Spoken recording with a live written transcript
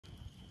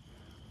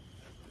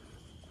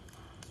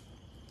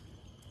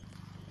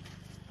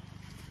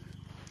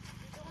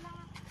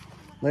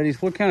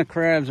Ladies, what kind of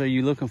crabs are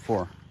you looking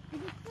for?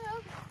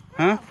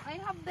 Huh? I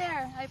have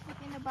there. I put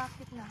in the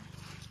bucket now.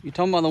 You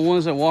talking about the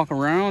ones that walk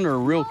around or a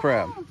real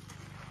crab?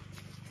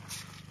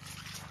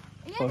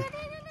 Ayan.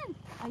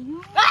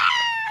 Ayun.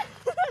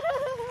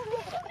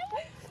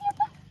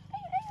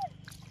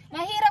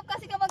 Mahirap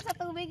kasi kapag sa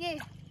tubig eh.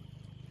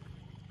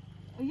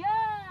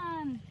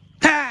 Ayan.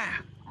 Ha!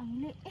 Ang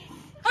liit.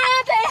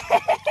 Ate!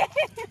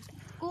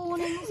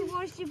 Kunin mo si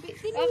Force GB.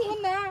 Ako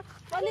na.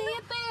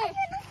 Maliit eh.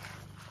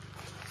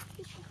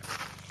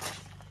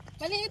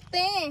 Maliit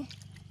eh.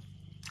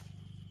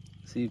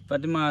 See,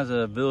 Fatima is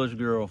a village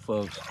girl,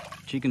 folks.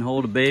 She can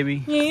hold a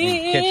baby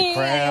and catch a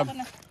crab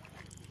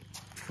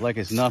like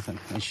it's nothing.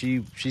 And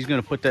she's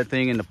gonna put that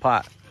thing in the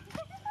pot.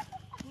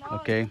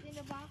 Okay?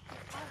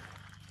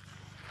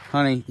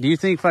 Honey, do you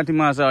think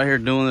Fatima's out here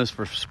doing this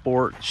for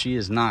sport? She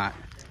is not.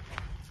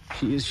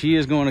 She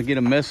is going to get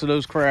a mess of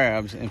those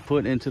crabs and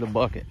put into the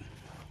bucket.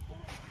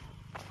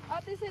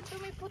 Ate said to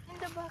me put in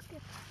the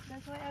bucket.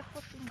 That's why I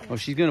put in there. Oh,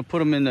 she's gonna put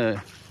them in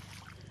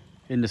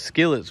the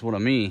skillets, what I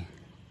mean.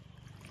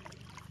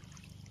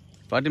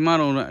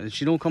 Fatima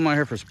she don't come out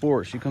here for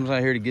sport. She comes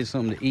out here to get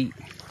something to eat.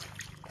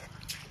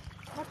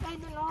 But I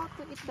don't know how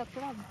to eat the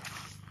crab.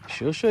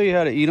 She'll show you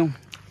how to eat them.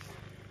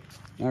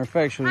 Matter of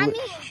fact,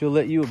 she'll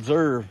let you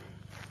observe.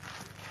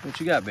 What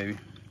you got, baby?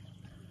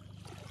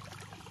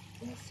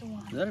 This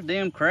one. Is that a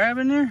damn crab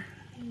in there?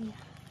 Yeah.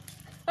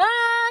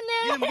 Ah,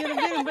 no. Get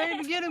him,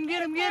 baby. Get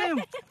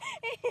him.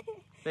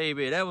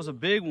 Baby, that was a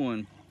big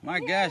one. My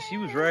gosh, she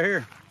was right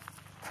here.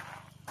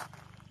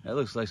 That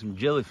looks like some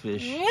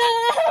jellyfish. Yeah,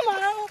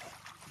 Mom.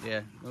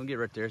 Yeah, don't get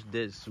right there. It's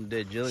dead, some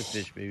dead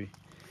jellyfish, baby.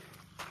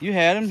 You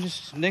had him.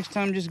 Just next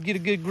time, just get a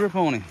good grip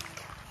on him.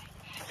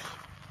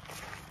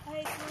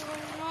 I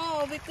don't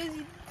know because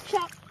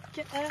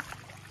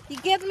he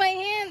get my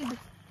hand.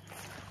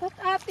 But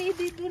Ate,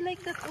 they do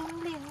like that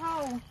only.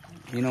 How?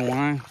 You know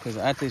why? Because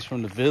Ate's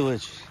from the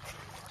village.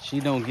 She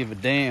don't give a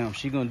damn.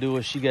 She gonna do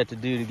what she got to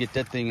do to get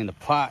that thing in the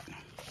pot.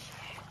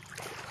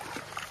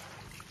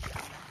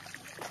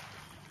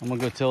 I'm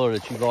gonna go tell her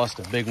that you lost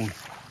a big one.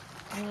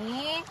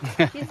 Me?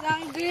 She's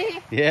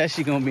hungry. Yeah,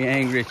 she gonna be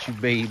angry at you,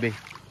 baby.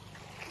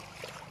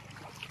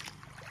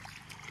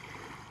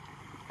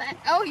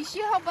 Oh, you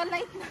should have a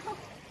light now.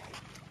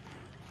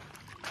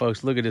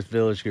 Folks, look at this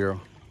village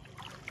girl.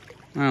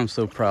 I'm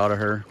so proud of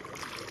her.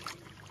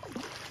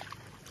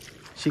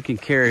 She can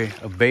carry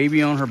a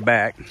baby on her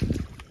back,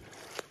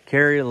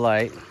 carry a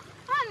light,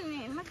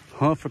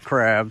 hunt for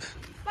crabs.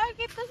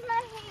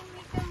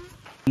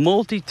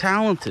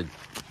 Multi-talented.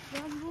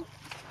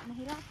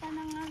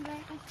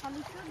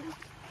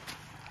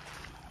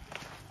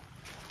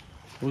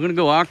 We're gonna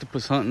go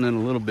octopus hunting in a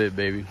little bit,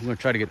 baby. We're gonna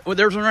try to get. Oh,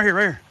 there's one right here.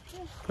 Right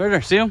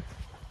there. See him?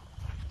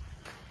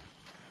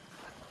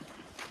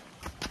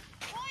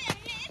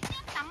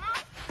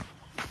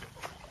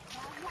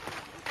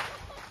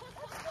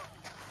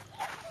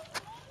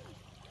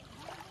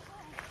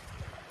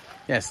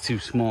 That's too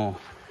small.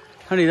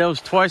 Honey, that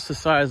was twice the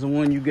size of the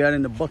one you got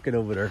in the bucket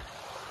over there.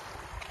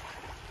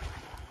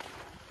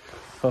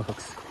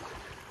 Folks,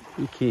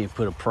 you can't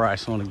put a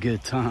price on a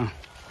good time.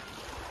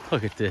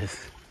 Look at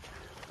this.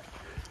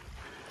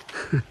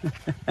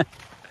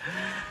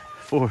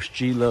 Forrest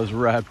G loves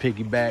ride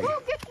piggyback.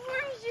 Look at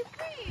Forrest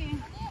G.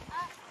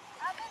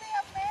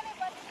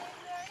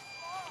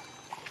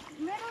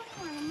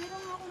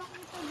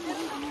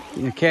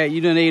 You know, Kat,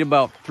 you done ate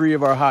about 3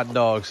 of our hot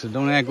dogs, so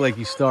don't act like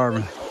you're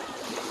starving.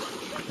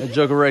 That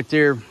jugger right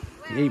there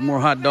ate more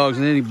hot dogs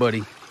than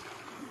anybody.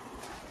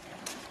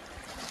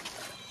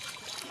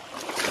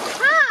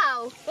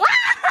 How?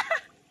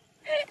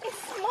 It's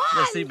small.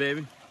 Let's see,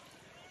 baby.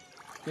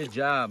 Good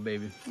job,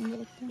 baby.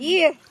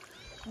 Yeah.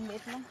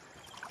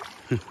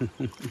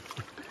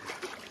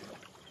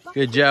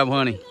 Good job,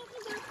 honey.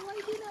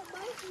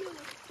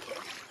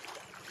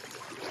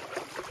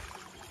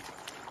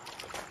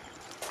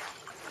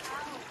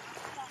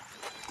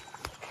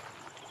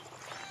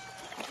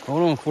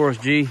 Hold on,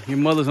 Forrest G. Your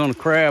mother's on a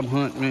crab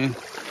hunt, man.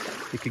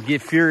 It could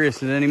get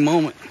furious at any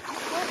moment.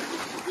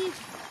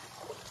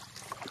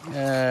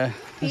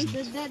 This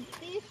is dead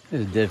fish.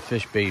 This is a dead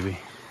fish, baby.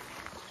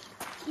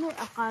 No,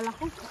 akala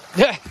ko.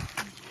 Yeah.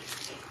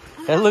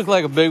 That looked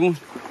like a big one.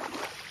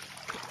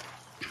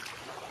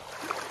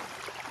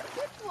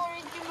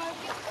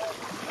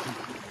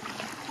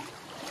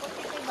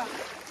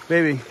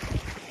 Baby,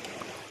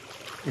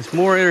 it's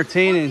more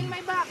entertaining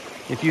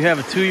if you have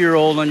a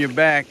 2-year-old on your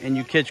back and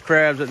you catch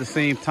crabs at the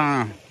same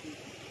time.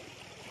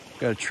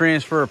 Got a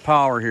transfer of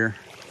power here.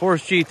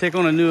 Forrest G, take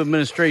on a new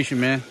administration,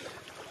 man.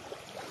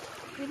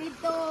 We need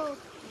to hold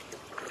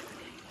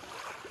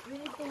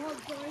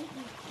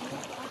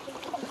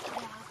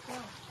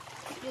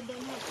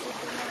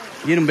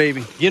Get him,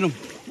 baby. Get him.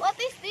 What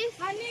is this?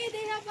 Honey,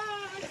 they have a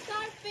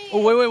starfish.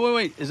 Oh,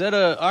 wait. Is that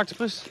a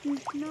octopus? No.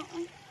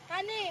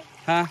 Honey.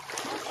 Huh?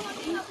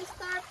 They have a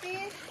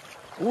starfish.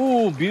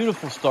 Ooh,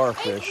 beautiful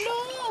starfish. It's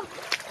blue.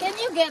 Can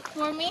you get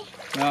for me?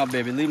 No,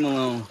 baby, leave him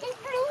alone. It's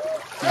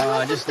blue. No, I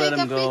want just to let take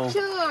him a go.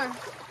 picture.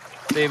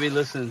 Baby,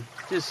 listen.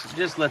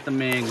 Just let the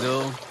man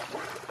go.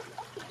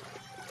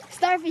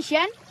 Starfish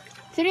yan?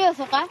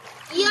 Seryoso ka?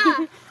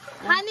 Yeah.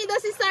 Honey,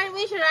 this is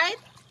starfish, right?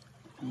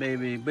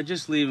 Baby, but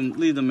just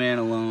leave the man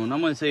alone. I'm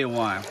gonna tell you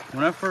why.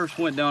 When I first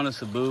went down to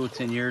Cebu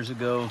 10 years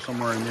ago,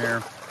 somewhere in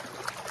there,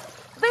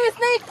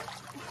 Snake!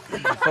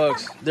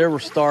 folks, there were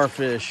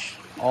starfish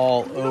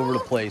all over the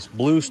place.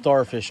 Blue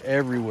starfish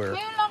everywhere.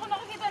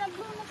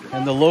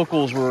 And the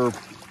locals were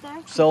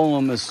selling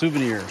them as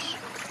souvenirs.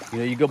 You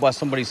know, you go by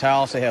somebody's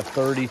house, they have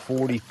 30,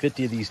 40,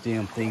 50 of these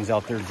damn things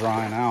out there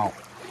drying out.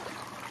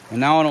 And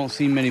now I don't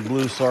see many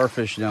blue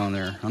starfish down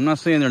there. I'm not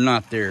saying they're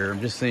not there.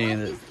 I'm just saying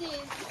that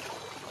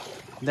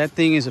that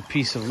thing is a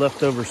piece of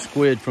leftover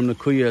squid from the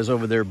kuyas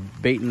over there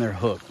baiting their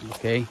hook,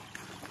 okay?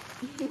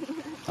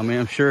 I mean,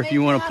 I'm sure if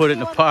you want to put it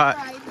in a pot,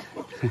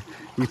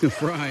 you can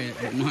fry it,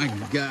 but my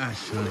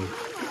gosh, honey.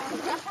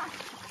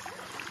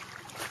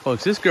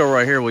 Folks, this girl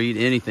right here will eat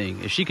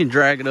anything. If she can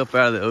drag it up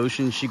out of the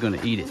ocean, she's going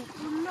to eat it.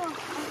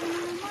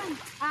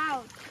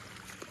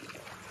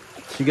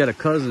 She got a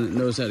cousin that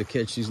knows how to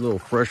catch these little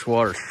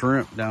freshwater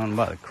shrimp down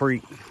by the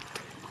creek.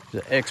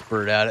 She's an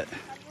expert at it.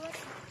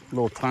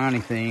 Little tiny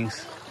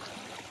things.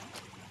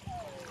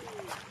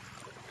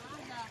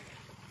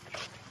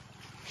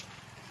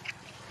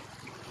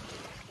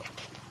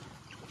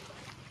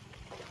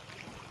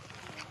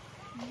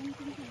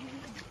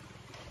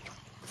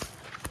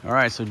 All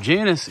right, so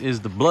Janice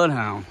is the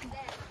bloodhound,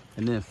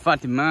 and then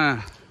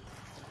Fatima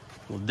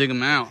will dig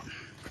them out.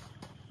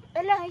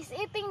 Ella, he's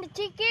eating the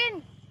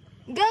chicken.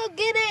 Go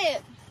get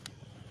it.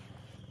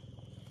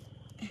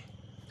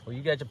 Well,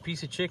 you got your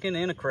piece of chicken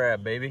and a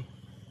crab, baby.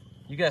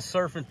 You got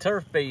surf and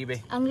turf,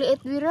 baby. Ang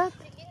liit, Virat.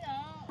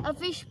 A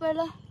fish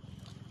pala.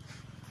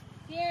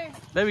 Here.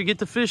 Baby, get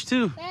the fish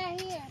too.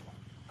 Here.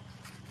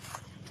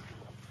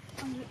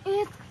 Ang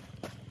liit.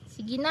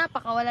 Sige na,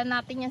 pakawalan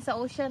natin yan sa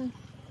ocean.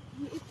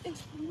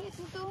 Liit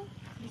ito.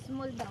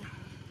 Small daw.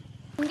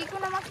 Hindi ko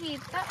na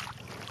makita.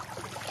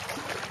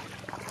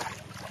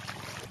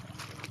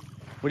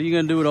 What are you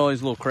gonna do with all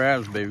these little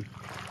crabs, baby?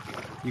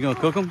 You gonna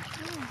cook them?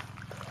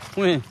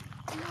 When?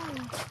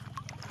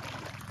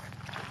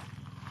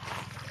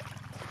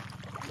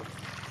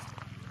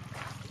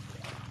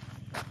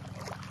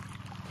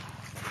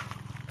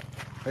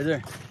 Right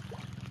there.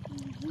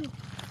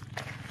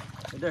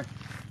 Right there.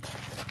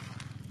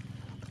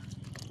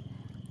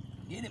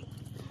 Get him.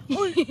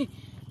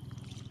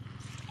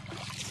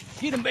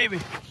 Get him, baby.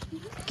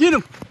 Get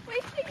him.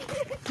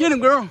 Get him,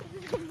 girl.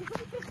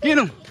 Get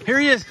him. Here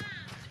he is.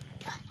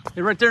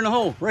 He's right there in the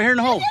hole. Right here in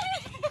the hole.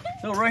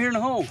 No, right here in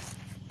the hole.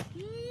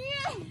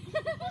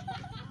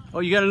 Oh,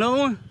 you got another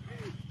one?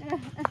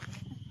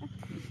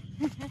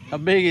 How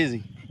big is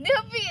he? They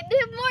have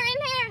more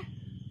in here.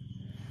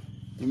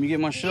 Let me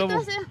get my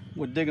shovel.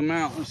 We'll dig them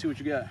out. Let's see what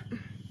you got.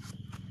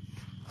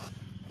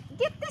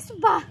 Get this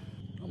ba.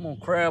 I'm on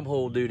crab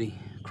hole duty.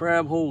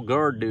 Crab hole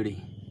guard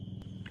duty.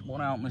 Come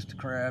on out, Mr.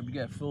 Crab. You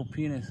got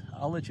Filipinas.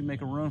 I'll let you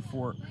make a run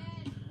for it.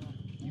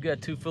 You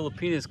got two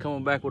Filipinas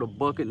coming back with a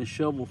bucket and a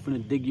shovel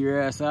finna dig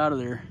your ass out of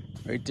there.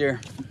 Right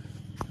there.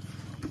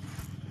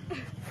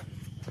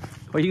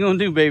 What you gonna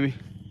do, baby?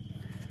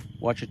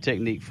 Watch your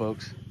technique,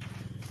 folks.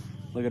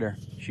 Look at her.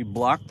 She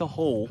blocked the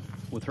hole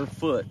with her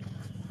foot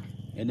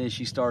and then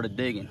she started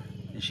digging.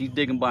 And she's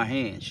digging by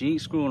hand. She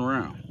ain't screwing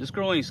around. This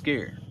girl ain't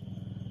scared.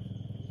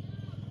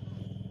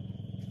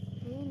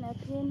 Not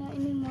here na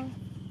anymore.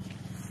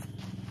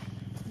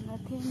 Not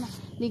here na.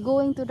 They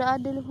going to the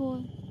other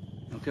hole.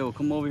 Okay, well,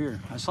 come over here.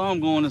 I saw him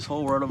go in this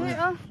hole right over here.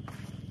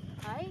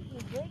 Hi,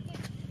 you break it.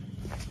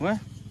 What?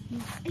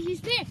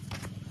 He's there.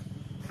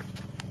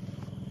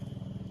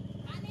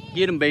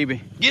 Get him,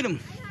 baby. Get him.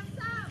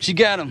 She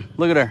got him.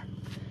 Look at her.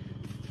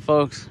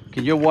 Folks,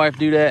 can your wife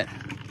do that?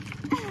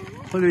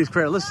 Look at these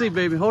crabs. Let's see,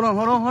 baby. Hold on,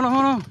 hold on, hold on,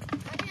 hold on.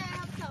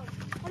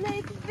 Oh, no,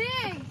 it's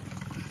big.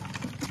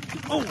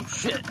 Oh,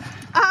 shit.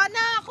 Ah,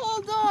 no,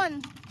 hold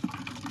on.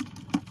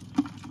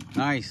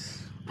 Nice.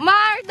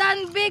 More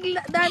than big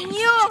than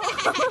you.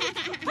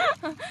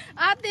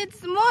 At it's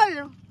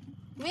small.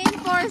 Main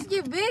forest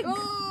you big.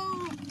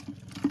 Ooh.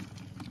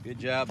 Good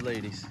job,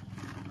 ladies.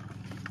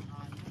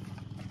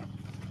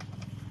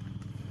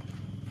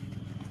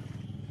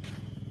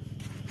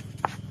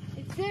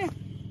 It's there.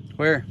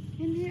 Where?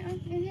 In here.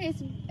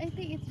 It's, I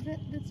think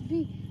that's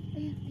big.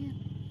 Ayan, ayan.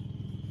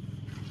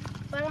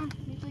 Parang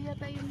dito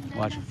yata yung dala.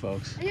 Watch it,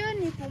 folks.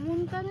 Ayun,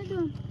 pumunta na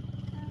dun.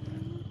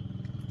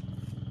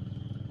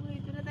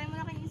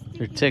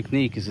 Their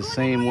technique is the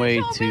same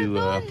way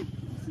to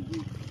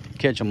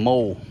catch a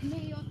mole.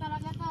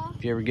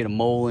 If you ever get a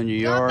mole in your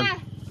yard,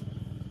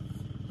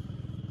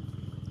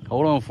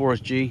 hold on for us,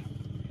 G.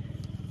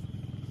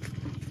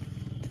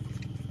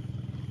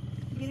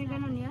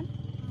 Ginaganon yan?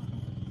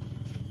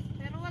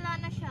 Pero wala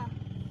na siya.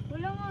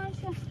 Wala nga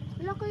siya.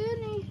 Wala ko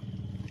yun eh.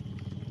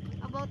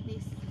 About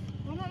this.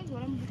 Wala eh,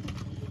 walang buto.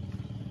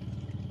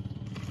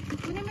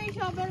 Hindi may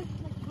shovel.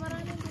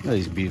 Look at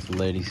these beautiful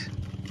ladies.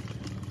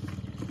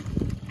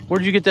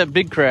 Where'd you get that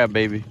big crab,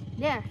 baby?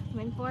 There,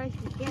 when Forrest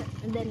get.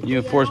 And then you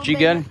and Forrest G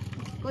got it?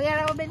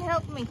 Kuya Reuben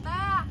help me.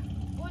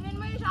 Kunin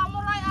mo yung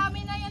samurai,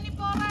 amin na yan ni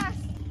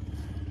Forrest.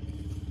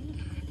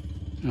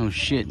 Oh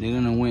shit, they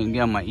done went and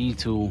got my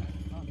E-tool.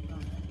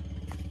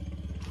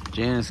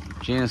 Janice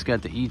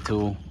got the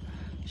E-tool.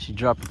 She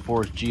dropped the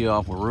Forrest G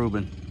off with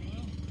Reuben.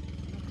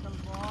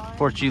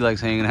 Forrest G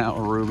likes hanging out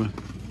with Reuben.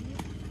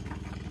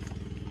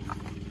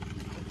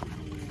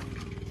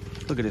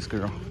 Look at this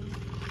girl.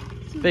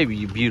 Baby,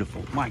 you're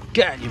beautiful. My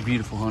God, you're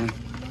beautiful, honey.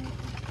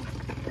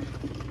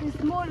 It's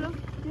small, look.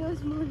 You're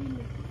small.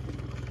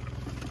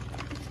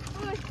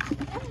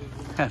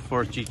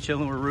 Forrest G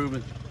chilling with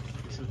Reuben.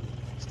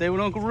 Stay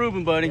with Uncle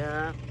Reuben, buddy.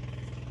 Yeah.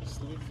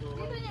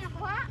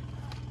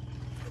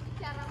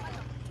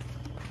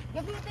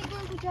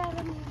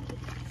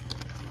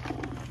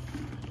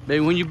 Baby,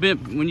 when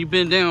you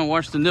bend down,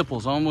 watch the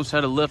nipples. I almost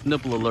had a left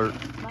nipple alert.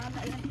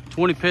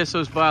 20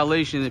 pesos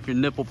violation if your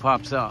nipple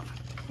pops out.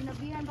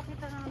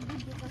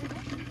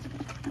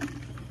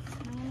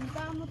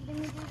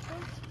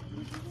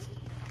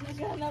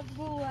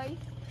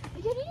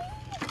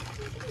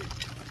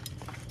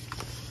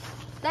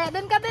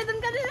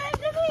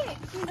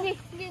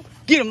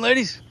 Get him,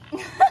 ladies.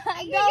 It's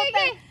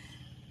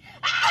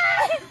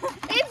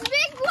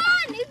big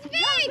one. It's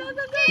big.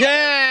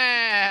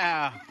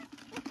 Yeah.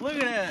 Look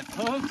at that,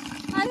 folks.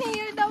 Honey,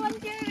 you're the one,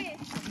 Jerry.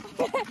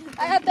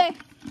 Ay, ate.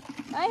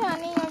 Ay,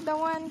 honey, you're the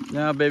one.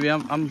 Now, baby,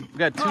 I'm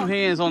got two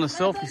hands on the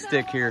selfie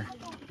stick here.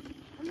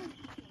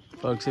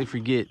 Folks, they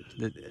forget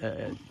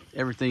that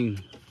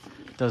everything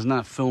does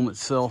not film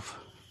itself.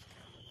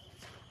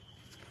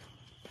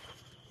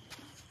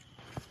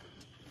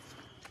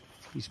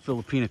 These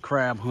Filipina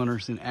crab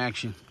hunters in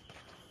action.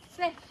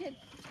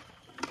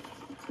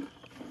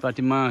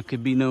 Fatima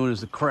could be known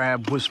as the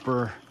crab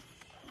whisperer.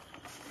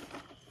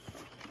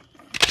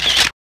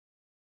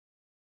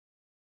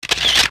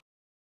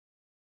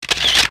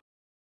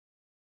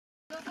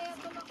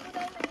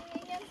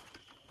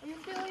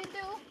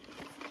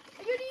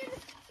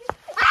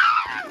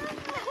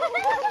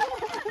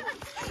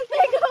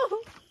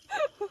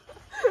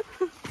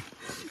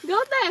 Go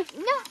there.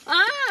 No.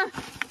 Ah.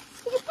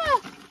 Sige pa.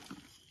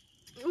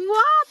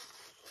 What?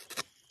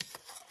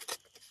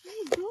 Where are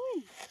you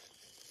going?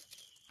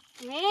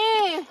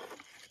 Eh.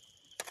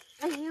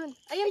 Ayun.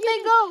 Ayun, they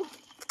go.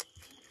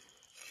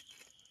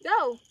 Go.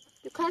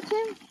 You catch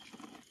him?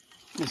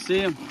 You see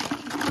him?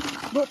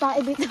 Wait,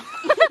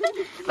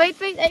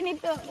 I need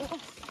to.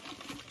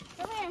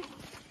 Come here.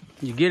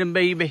 You get him,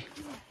 baby.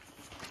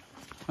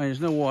 Oh,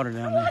 there's no water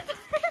down there.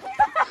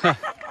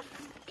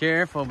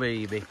 Careful,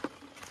 baby.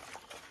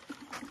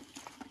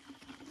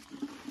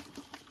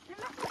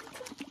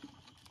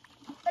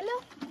 Hello,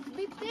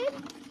 big tail.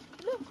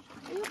 Look,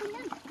 ayoko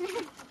yan.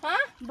 Ha?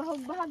 Bahag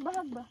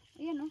ba?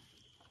 Ayan, oh.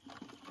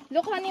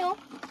 Look, honey, oh.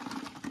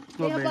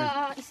 They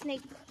have a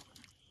snake.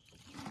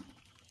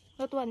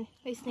 Not one,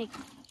 a snake.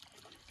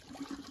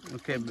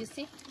 Okay, Did you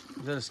see?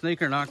 is that a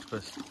snake or an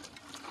octopus?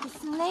 A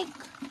snake.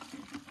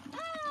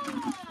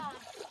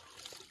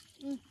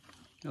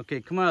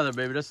 Okay, come out of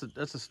there, baby. That's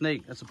a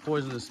snake. That's a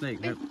poisonous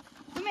snake. Come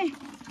here.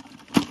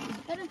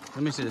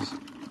 Let me see this.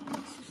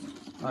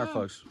 All right,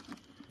 folks.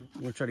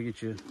 We'll try to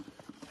get you.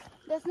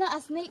 That's not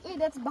a snake. Wait,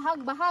 that's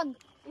bahag.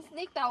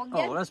 Snake tawag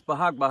yan. Oh, that's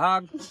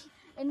bahag.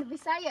 In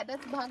Visayas,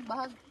 that's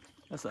bahag.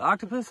 That's an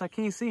octopus? I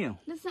can't see him.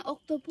 That's an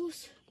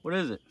octopus. What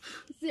is it?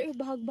 It's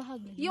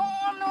bahag. Yung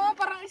ano,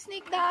 parang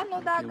snake da,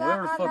 ano, daga. Okay,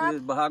 whatever the fuck it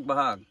is, bahag.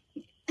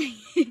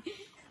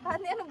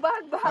 Ano,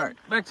 bahag. All right,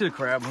 back to the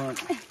crab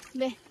hunt.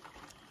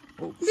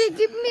 Be,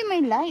 give me my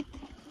light.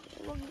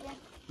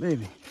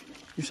 Baby,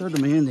 you're so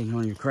demanding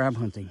on your crab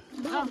hunting.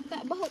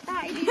 Baho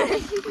tayo dito.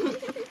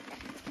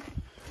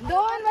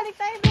 Doon, balik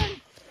tayo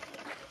doon.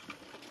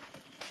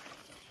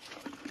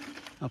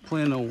 I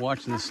plan on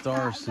watching the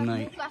stars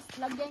tonight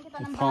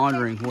and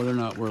pondering whether or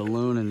not we're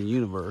alone in the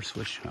universe,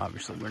 which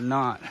obviously we're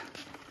not.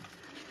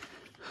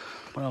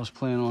 But I was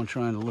planning on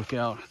trying to look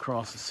out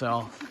across the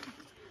south,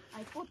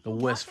 the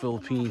West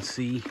Philippine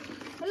Sea.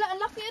 Wala,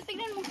 ang laki yun,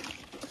 tignan mo.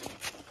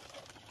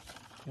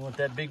 You want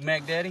that Big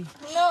Mac, Daddy?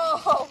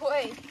 No,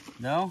 wait.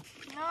 No?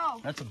 No.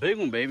 That's a big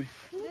one, baby.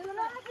 Dito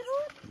na,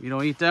 You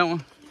don't eat that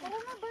one? tara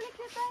na, balik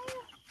na tayo.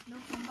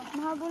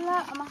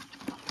 Mahagula.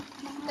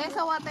 Tayo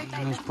sa water I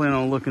tayo. was planning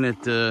on looking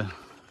at the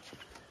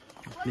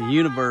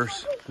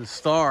universe, the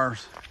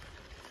stars,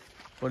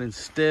 but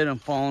instead I'm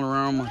following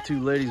around my two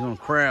ladies on a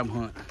crab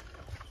hunt.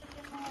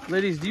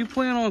 Ladies, do you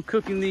plan on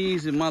cooking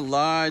these in my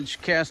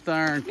lodge cast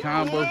iron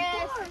combo?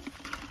 Yes.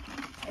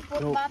 I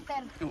put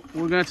butter.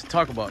 We're going to have to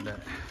talk about that.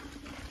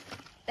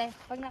 Te,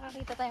 pag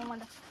nakakita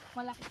tayong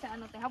malaki sa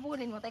ano, te,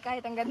 habulin mo, te,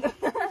 kahit ang ganda.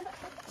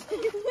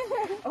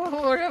 Oh,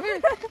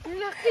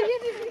 laki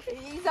yan.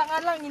 Isa ka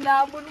lang,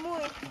 inaabon mo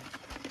eh.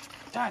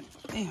 God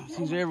damn,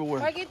 things are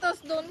everywhere.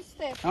 Marquitos, don't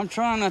step. I'm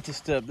trying not to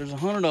step. There's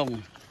 100 of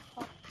them.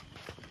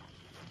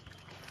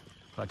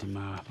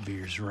 Fatima,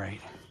 beer's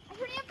right.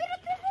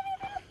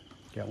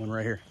 Got one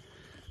right here.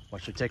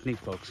 Watch the technique,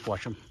 folks.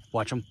 Watch them.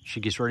 Watch them. She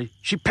gets ready.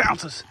 She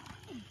pounces.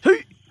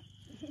 Hey!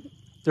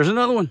 There's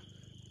another one.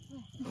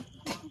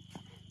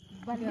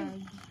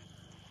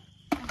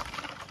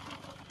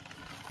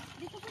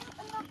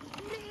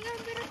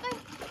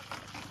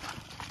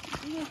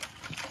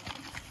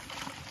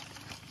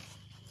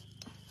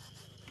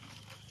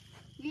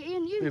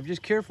 If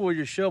just careful with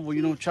your shovel,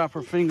 you don't chop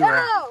her finger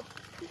off.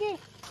 Okay,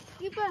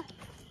 give pa.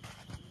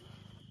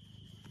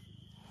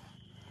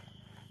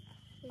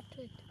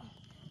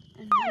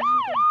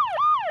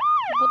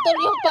 Putol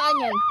yung paa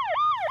niyan.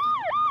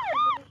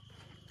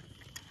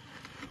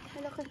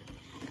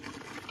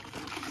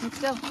 Let's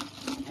go.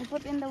 I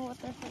put in the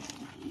water first.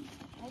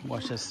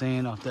 Watch that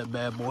sand off that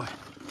bad boy.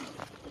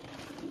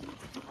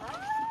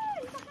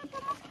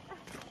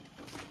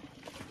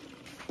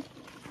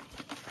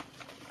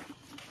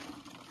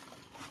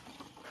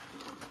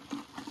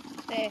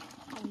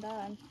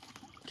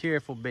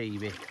 Careful,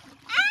 baby.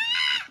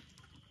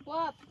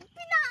 What?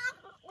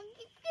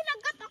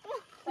 Kinagat ako.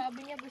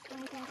 Sabi niya gusto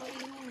mo siyang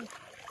kainin.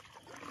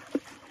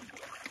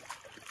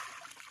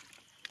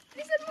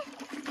 Listen mo.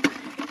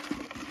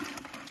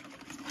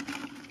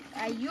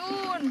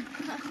 Ayun.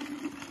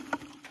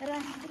 Tara,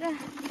 tara.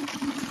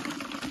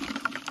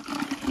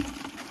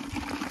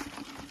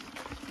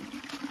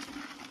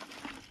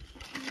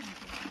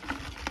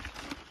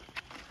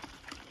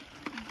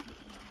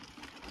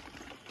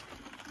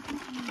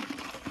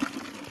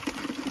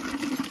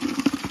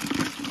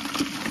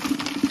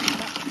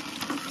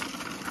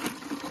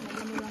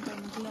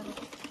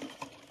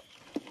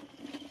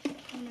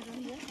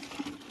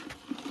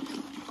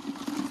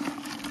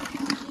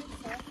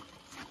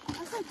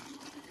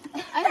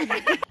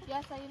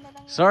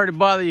 Sorry to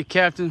bother you,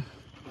 Captain.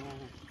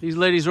 These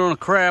ladies are on a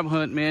crab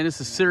hunt, man.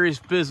 This is serious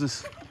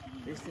business.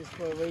 This is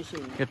for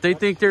racing. If they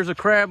think there's a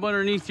crab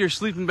underneath your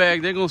sleeping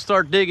bag, they're gonna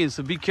start digging,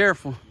 so be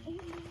careful.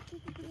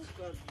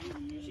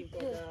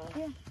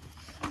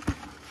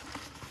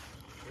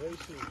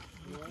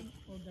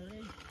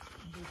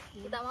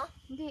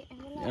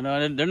 You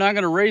know, they're not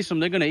gonna race them,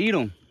 they're gonna eat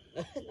them.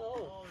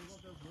 No,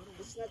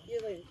 it's not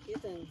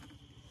eaten.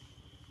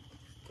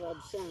 Crab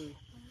son.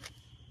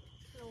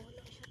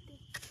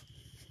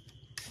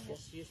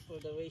 Just used for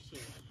the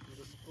racing in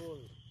the school.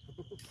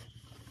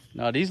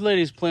 Now these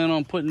ladies plan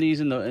on putting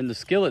these in the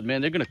skillet, man.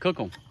 They're gonna cook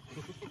them.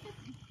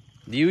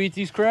 Do you eat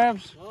these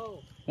crabs?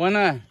 No. Why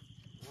not?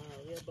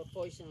 We have the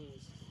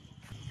poisons.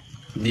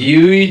 Do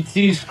you eat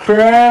these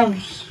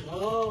crabs?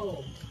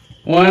 No.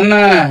 Why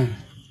not?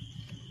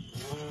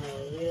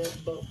 We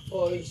have the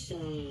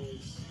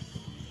poisons.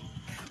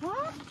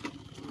 What?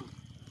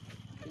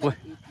 What?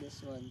 Eat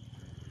this one.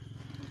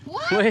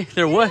 What? Wait,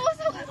 they're what?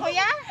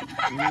 Kuya?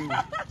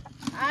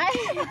 Ay.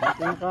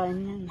 Kinakain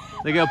yan.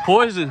 They got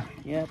poison.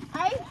 Yep.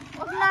 Ay,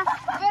 wag na.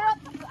 Pero,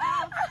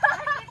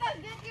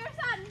 get your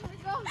son. Let's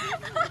go.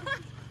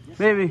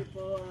 Maybe.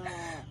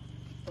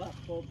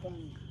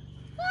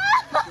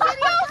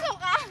 Seryoso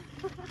ka?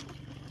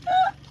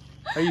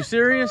 Are you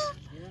serious?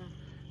 Yeah.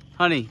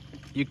 Honey,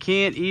 you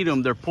can't eat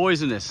them. They're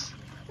poisonous.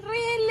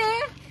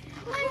 Really?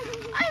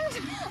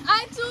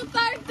 I'm too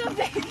tired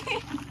today.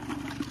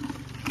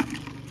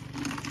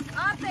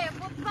 Ate,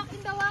 put back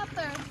in the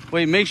water.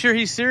 Wait, make sure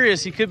he's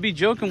serious. He could be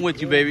joking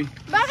with you, baby.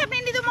 Bakit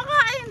hindi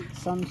dumakain?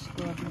 Some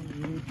crab.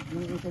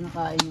 Yung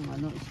kinakain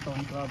yung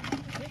stone crab.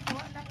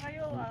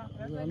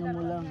 Ano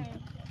mo lang.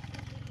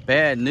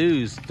 Bad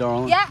news,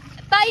 darling. Yeah,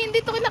 tayo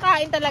hindi to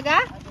kinakain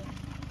talaga?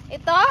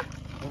 Ito?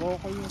 Puro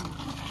ko yun.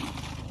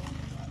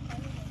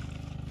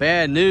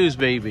 Bad news,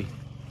 baby.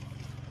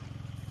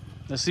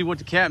 Let's see what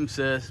the captain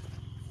says.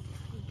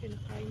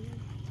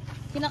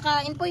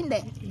 Kinakain po hindi?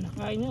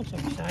 Kinakain yan. Sa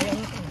Visayas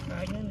na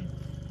kinakain yan.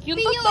 Yung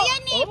piyo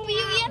yan eh.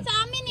 Piyo yan sa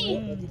amin eh.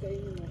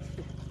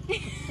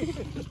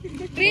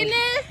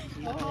 Really?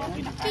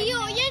 Piyo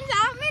yan sa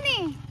amin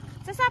eh.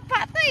 Sa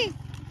sapa to eh.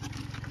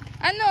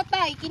 Ano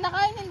tay?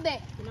 Kinakain hindi?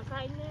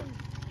 Kinakain yan.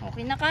 O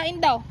kinakain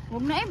daw.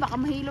 Huwag na eh. Baka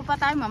mahilo pa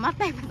tayo.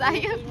 Mamatay pa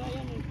tayo.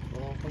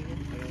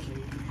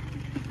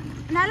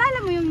 Naalala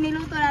mo yung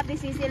niluto natin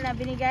sisil na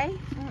binigay?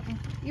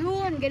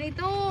 Yun,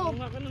 ganito.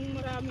 Kuha ka ng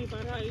marami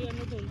para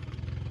i-ano dun.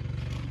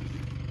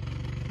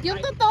 Yung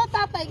totoo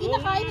tatay,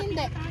 kinakain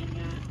hindi.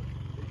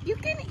 You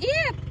can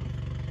eat.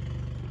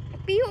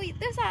 Piyo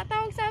ito sa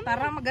tawag sa amin.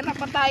 Tara, maghanap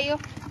pa tayo.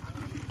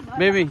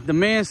 Baby, the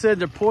man said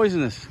they're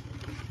poisonous.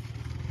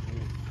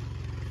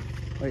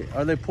 Wait,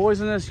 are they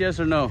poisonous?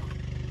 Yes or no?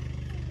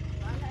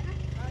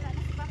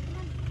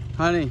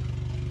 Honey.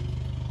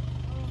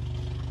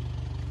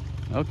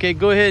 Okay,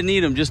 go ahead and eat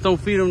them. Just don't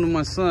feed them to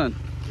my son.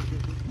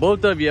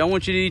 Both of you, I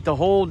want you to eat the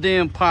whole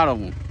damn pot of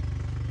them.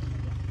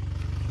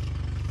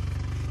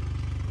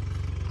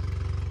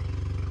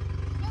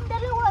 Yung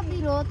dalawa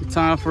bilot.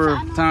 Time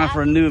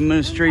for a new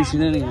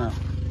administration anyhow.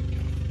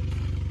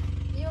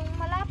 Yung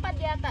malapad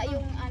yata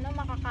yung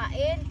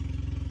makakain.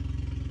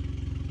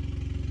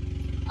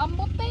 Ang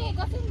buti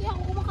kasi hindi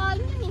ako kumakain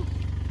yun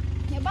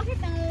eh. Bakit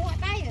nanguha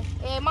tayo?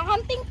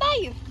 Manghunting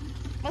tayo.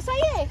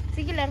 Masaya eh.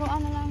 Sige,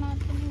 laruan na lang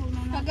natin.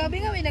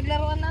 Kagabi nga may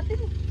naglaruan natin.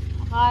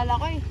 Akala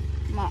ko eh.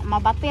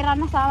 Mabatira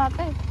na sa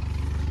atin.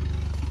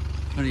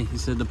 Honey, he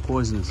said they're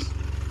poisonous.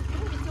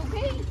 It's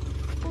okay.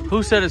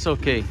 Who said it's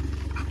okay?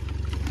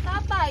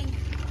 Tatay.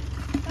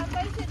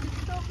 Tatay said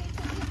it's okay.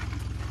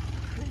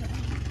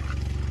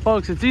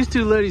 Folks, if these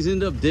two ladies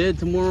end up dead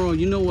tomorrow,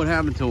 you know what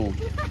happened to them.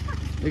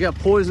 They got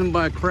poisoned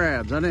by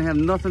crabs. I didn't have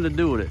nothing to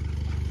do with it.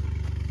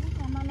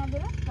 Tama na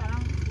bilot.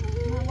 Parang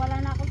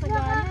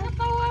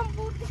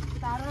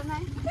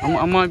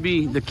I might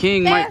be the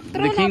king.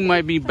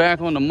 Might be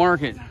back on the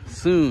market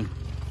soon.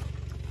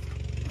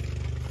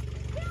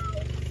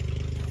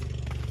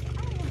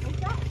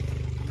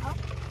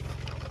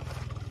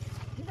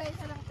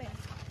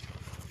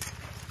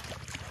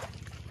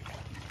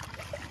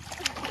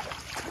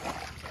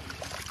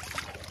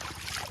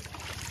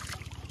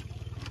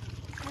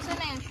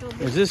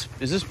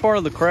 Is this part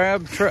of the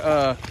crab?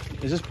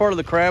 Is this part of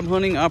the crab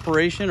hunting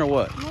operation or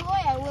what? No,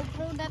 I will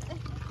throw that.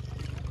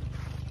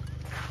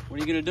 What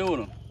are you gonna do with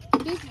them?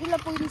 This sila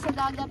pwede sa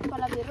dagat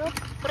palabiro.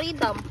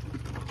 Freedom.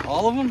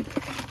 All of them?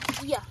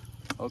 Yeah.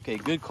 Okay,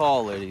 good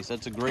call, ladies.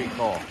 That's a great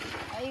call.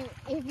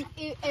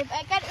 If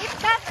I can eat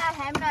that,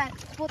 I'm not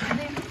put them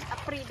a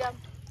freedom.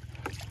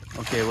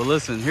 Okay, well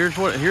listen. Here's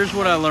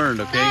what I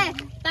learned. Okay.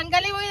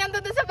 Tanggalin mo yung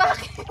nandun sa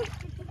bucket.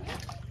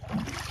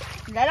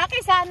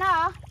 Lalaki sana,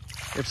 ah.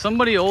 If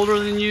somebody older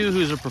than you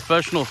who's a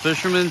professional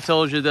fisherman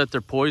tells you that they're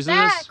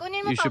poisonous,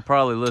 you should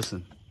probably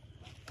listen.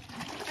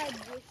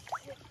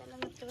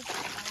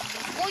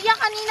 Kuya,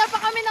 kanina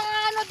pa kami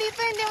nangano dito,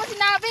 hindi mo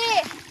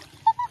sinabi.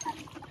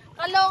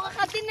 Kaloka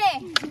ka din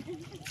eh.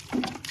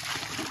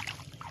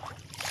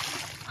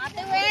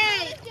 Ate,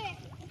 wait.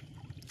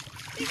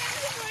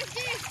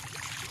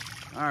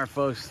 All right,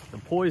 folks, the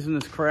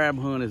poisonous crab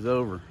hunt is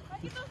over.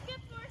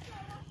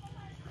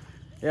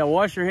 Yeah,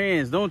 wash your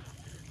hands. Don't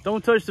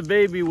touch the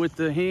baby with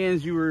the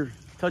hands you were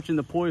touching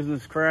the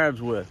poisonous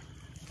crabs with.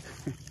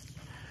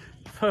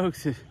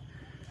 Folks,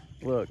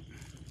 look,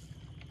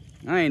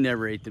 I ain't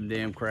never ate them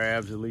damn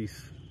crabs, at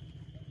least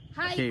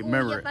I can't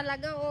remember it.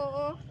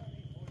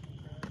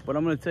 But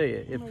I'm gonna tell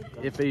you,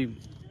 if a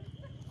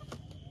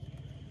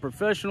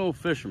professional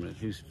fisherman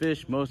who's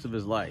fished most of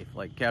his life,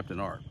 like Captain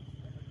Art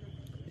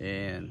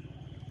and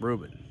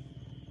Reuben,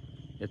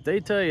 if they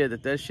tell you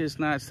that shit's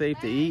not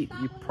safe to eat,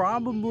 you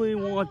probably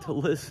want to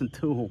listen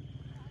to them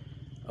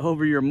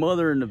over your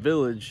mother in the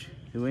village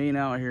who ain't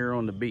out here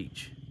on the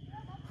beach.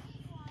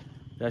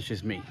 That's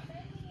just me,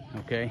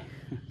 okay?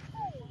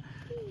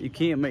 You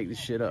can't make this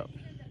shit up.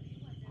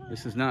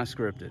 This is not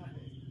scripted.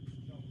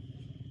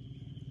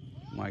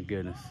 My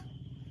goodness.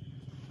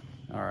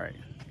 All right,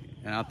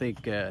 and I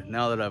think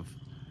now that I've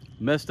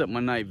messed up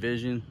my night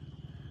vision,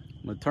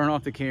 I'm gonna turn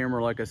off the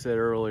camera like I said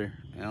earlier,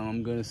 and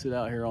I'm gonna sit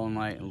out here all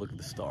night and look at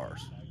the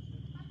stars.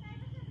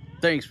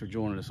 Thanks for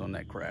joining us on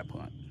that crab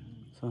hunt.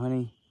 So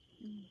honey,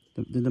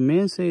 did the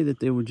man say that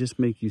they would just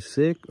make you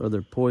sick, or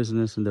they're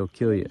poisonous and they'll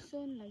kill you?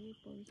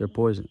 They're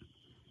poison.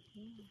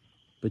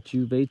 But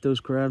you've ate those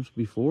crabs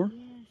before?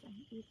 Yes,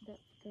 I ate that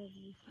crab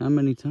before. How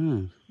many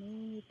times?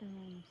 Many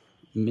times.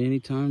 Many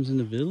times in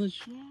the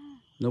village? Yeah.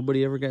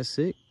 Nobody ever got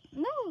sick?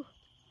 No.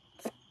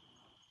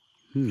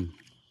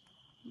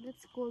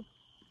 That's called,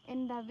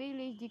 in the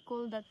village they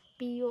call that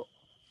pio.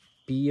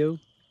 Pio?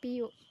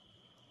 Pio.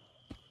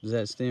 Does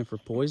that stand for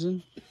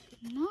poison?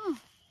 No.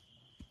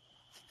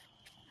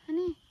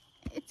 Honey,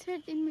 it's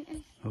hurt in my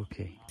eyes.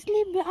 Okay.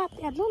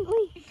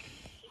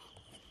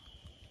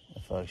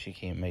 Folks, you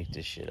can't make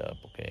this shit up,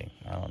 okay?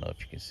 I don't know if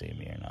you can see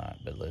me or not,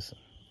 but listen.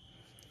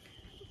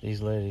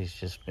 These ladies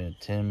just spent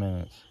 10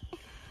 minutes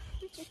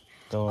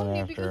going Only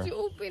after because you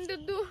opened the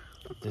door.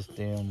 this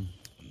damn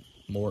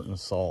Morton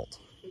salt.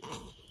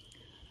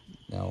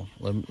 Now,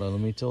 let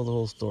me tell the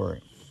whole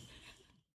story.